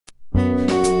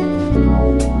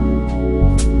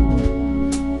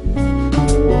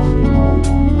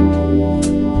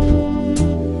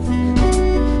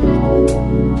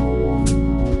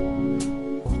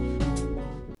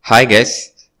Hi guys,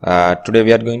 today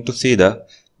we are going to see the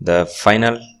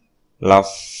final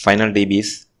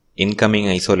dB's incoming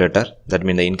isolator, that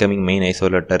means the incoming main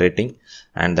isolator rating,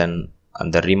 and then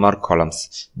the remark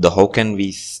columns. How can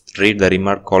we read the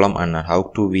remark column and how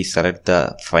to we select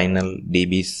the final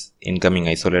dB's incoming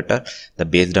isolator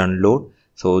based on load.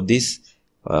 So this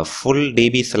full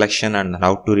dB selection and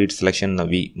how to read selection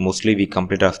we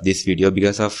complete of this video,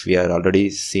 because of we are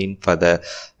already seen for the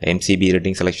MCB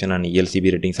rating selection and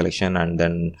ELCB rating selection, and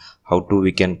then how to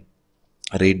we can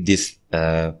read this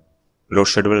load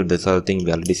schedule. This other thing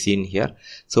we already seen here.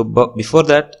 So but before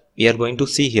that we are going to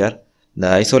see here the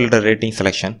isolator rating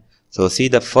selection. So see,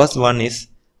 the first one is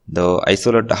the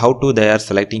isolator, how to they are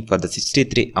selecting for the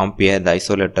 63 ampere the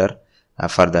isolator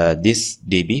for this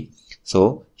dB.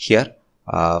 So here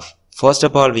first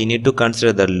of all we need to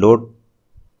consider the load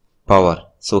power.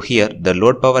 So here the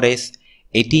load power is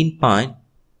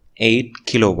 18.8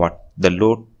 kilowatt. The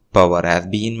load power has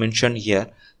been mentioned here,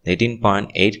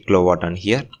 18.8 kilowatt on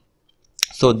here.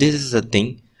 So this is the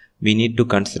thing we need to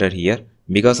consider here,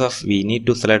 because of we need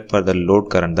to select for the load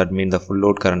current, that means the full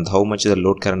load current, how much the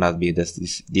load current has been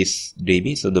this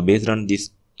dB. So based on this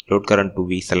load current to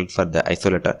we select for the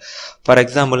isolator. For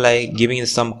example, I giving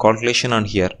some calculation on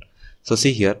here. So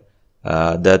see here,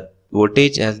 the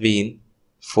voltage has been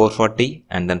 440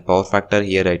 and then power factor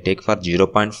here I take for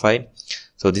 0.5.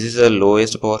 So this is the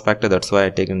lowest power factor, that's why I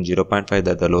take in 0.5,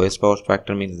 that the lowest power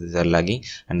factor means this is lagging.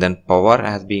 And then power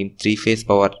has been 3-phase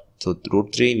power, so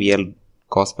root 3 VL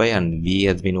cos pi, and V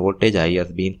has been voltage, I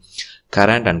has been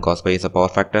current, and cos pi is a power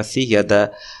factor. See here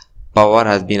the power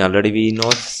has been already we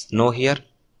know here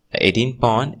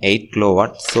 18.8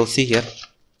 kilowatt. So see here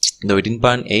the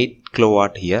 18.8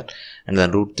 kilowatt here, and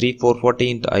then root 3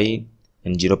 440 into I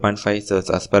and 0.5. So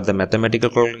as per the mathematical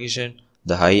calculation,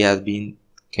 the I has been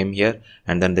came here,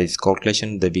 and then this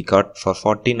calculation that we got for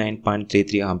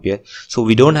 49.33 ampere. So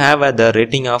we don't have the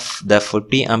rating of the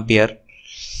 40 ampere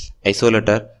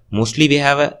isolator. Mostly we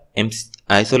have a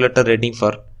isolator rating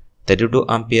for 32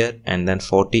 ampere and then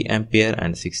 40 ampere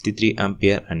and 63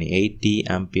 ampere and 80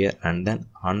 ampere and then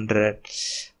 100,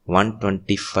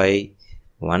 125,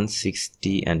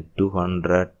 160 and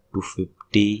 200,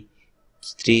 250,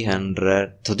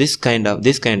 300. So this kind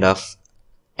of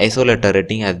isolator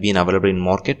rating has been available in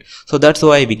market. So that's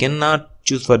why we cannot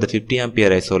choose for the 50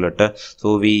 ampere isolator.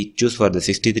 So we choose for the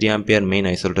 63 ampere main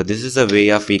isolator. This is a way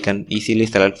of we can easily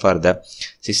select for the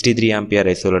 63 ampere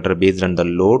isolator based on the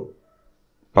load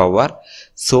power.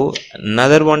 So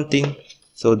another one thing,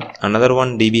 so another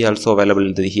one dB also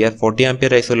available here, 40 ampere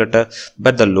isolator,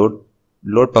 but the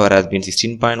load power has been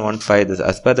 16.15.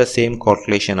 as per the same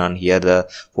calculation on here, the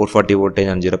 440 voltage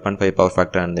and 0.5 power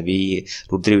factor and the V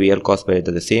root 3 VL cos pi,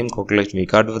 the same calculation we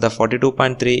got with the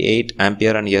 42.38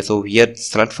 ampere on here. So here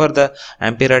select for the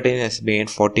ampere rating has been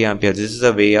 40 ampere. This is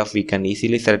a way of we can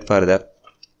easily select for the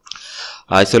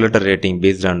isolator rating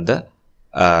based on the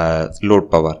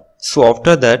load power. So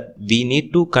after that we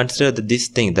need to consider this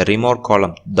thing, the remark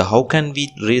column. How can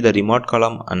we read the remark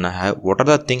column and what are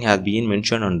the thing has been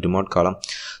mentioned on remark column.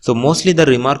 So mostly the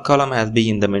remark column has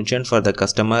been mentioned for the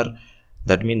customer,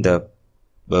 that means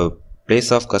the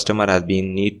place of customer has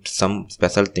been need some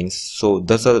special things. So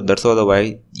that's all the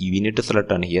why we need to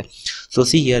select on here. So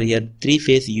see here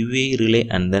 3-phase UV relay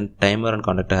and then timer and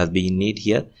conductor has been need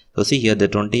here. So see here the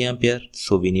 20 ampere.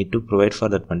 So we need to provide for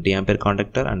the 20 ampere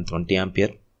conductor and 20 ampere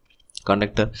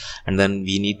conductor, and then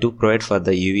we need to provide for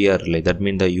the UVR relay, that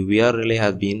means the UVR relay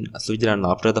has been switched on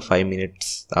after the 5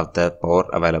 minutes of the power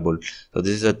available. So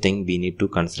this is a thing we need to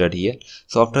consider here.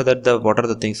 So after that what are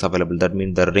the things available, that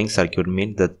means the ring circuit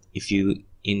means that if you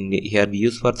in here we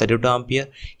use for 32 ampere,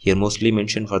 here mostly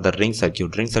mentioned for the ring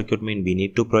circuit. Ring circuit means we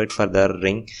need to provide for the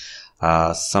ring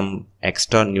some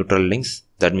extra neutral links,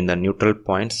 that means the neutral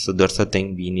points. So that's the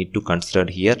thing we need to consider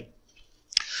here.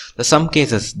 Some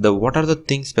cases, what are the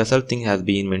things, special thing has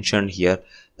been mentioned here.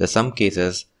 Some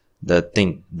cases the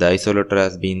isolator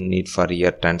has been need for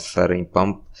here transferring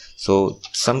pump. So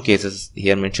some cases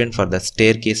here mentioned for the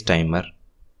staircase timer.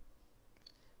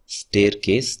 So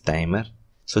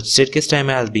staircase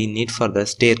timer has been need for the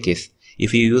staircase.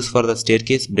 If you use for the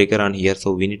staircase breaker on here,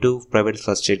 so we need to provide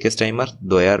for staircase timer,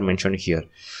 they are mentioned here.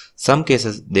 Some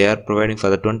cases they are providing for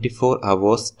the 24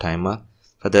 hours timer.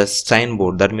 For the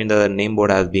signboard, that means the name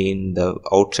board has been the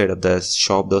outside of the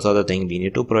shop. Those are the things we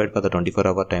need to provide for the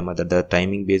 24-hour timer, that the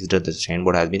timing based the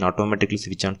signboard has been automatically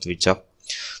switch on switch off.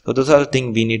 So those are the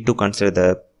things we need to consider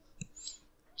the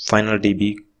final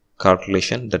dB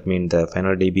calculation, that means the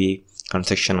final dB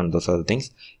construction, and those are the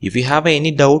things. If you have any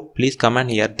doubt, please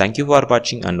comment here. Thank you for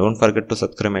watching and don't forget to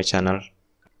subscribe my channel.